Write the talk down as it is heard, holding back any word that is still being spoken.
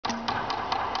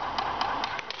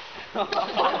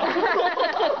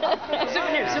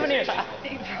Souvenir.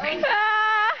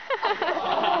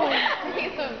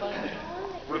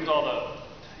 Ripped all the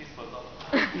taste buds off.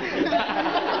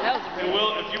 It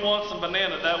will, if you want some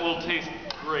banana, that will taste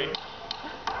great.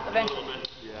 Eventually. A little bit.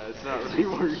 Yeah, it's not really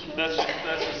working. That's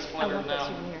just splintering now.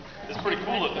 It's pretty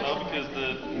cool looking though because the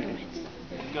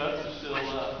guts are still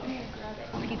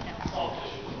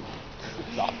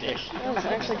Softish.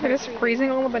 They're just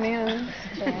freezing all the bananas.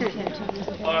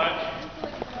 Alright.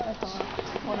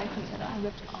 When I cleaned it, I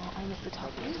ripped the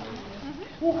top.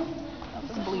 That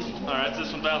was bleeding. Alright,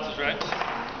 this one bounces, right?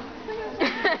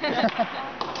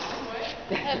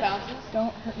 It bounces.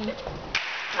 Don't hurt me.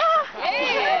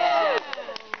 Hey!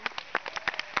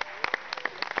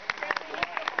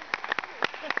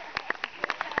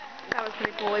 That was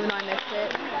pretty cool, even though I missed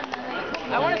it.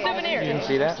 I want a souvenir. You didn't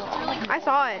see that? I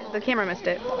saw it. The camera missed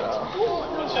it. No,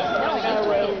 I got a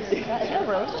rose. Is that a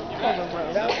rose? It's called a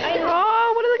rose.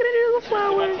 Oh, what are they going to do to the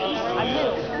flowers? I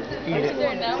knew. Eat it.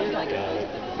 There now. Like,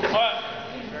 Alright.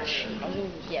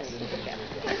 yes.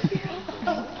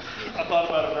 I thought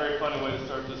about a very funny way to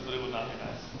start this, but it would not be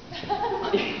nice.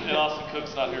 And Austin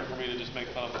Cook's not here for me to just make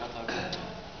fun of the whole time.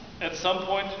 At some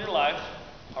point in your life,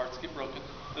 hearts get broken.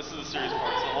 This is a serious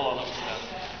part, so hold on, let me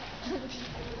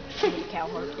sit down. Cow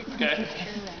heart. Okay.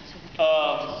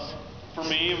 For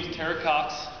me, it was Tara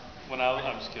Cox.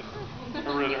 I'm just kidding.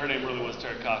 Her name really was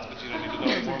Tara Cox, but you don't need to know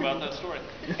any more about that story.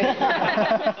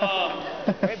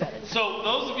 So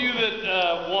those of you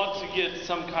that want to get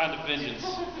some kind of vengeance,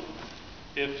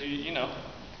 if you know,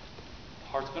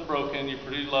 heart's been broken, you're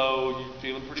pretty low, you're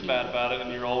feeling pretty bad about it,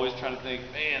 and you're always trying to think,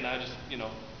 man,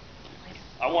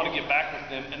 I want to get back with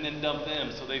them and then dump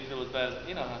them so they feel as bad as,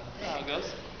 you know how it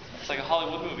goes. It's like a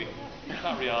Hollywood movie,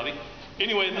 not reality.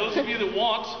 Anyway, those of you that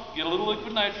want, get a little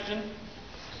liquid nitrogen,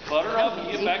 butter up and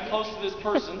get back close to this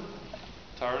person,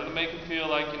 tired to make them feel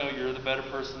like, you're the better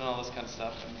person and all this kind of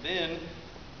stuff. And then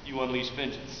you unleash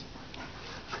vengeance.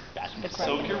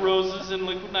 Soak your roses in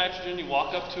liquid nitrogen, you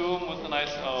walk up to them with a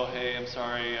nice, oh, hey, I'm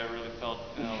sorry, I really felt,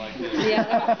 like this.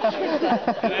 Yeah.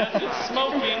 And as it's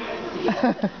smoking,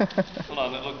 hold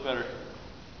on, it looked better.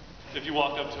 If you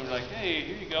walk up to them like, hey,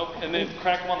 here you go, and then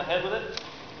crack them on the head with it.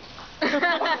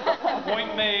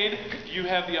 Point made, you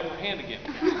have the upper hand again.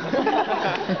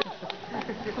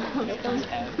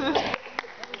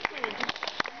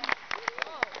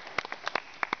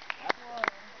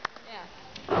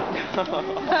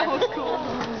 That was cool.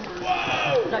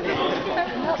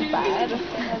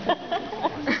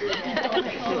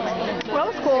 Well, that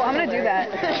was cool. I'm going to do that.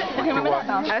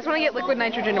 I just want to get liquid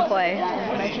nitrogen to play. I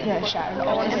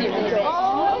want to see it.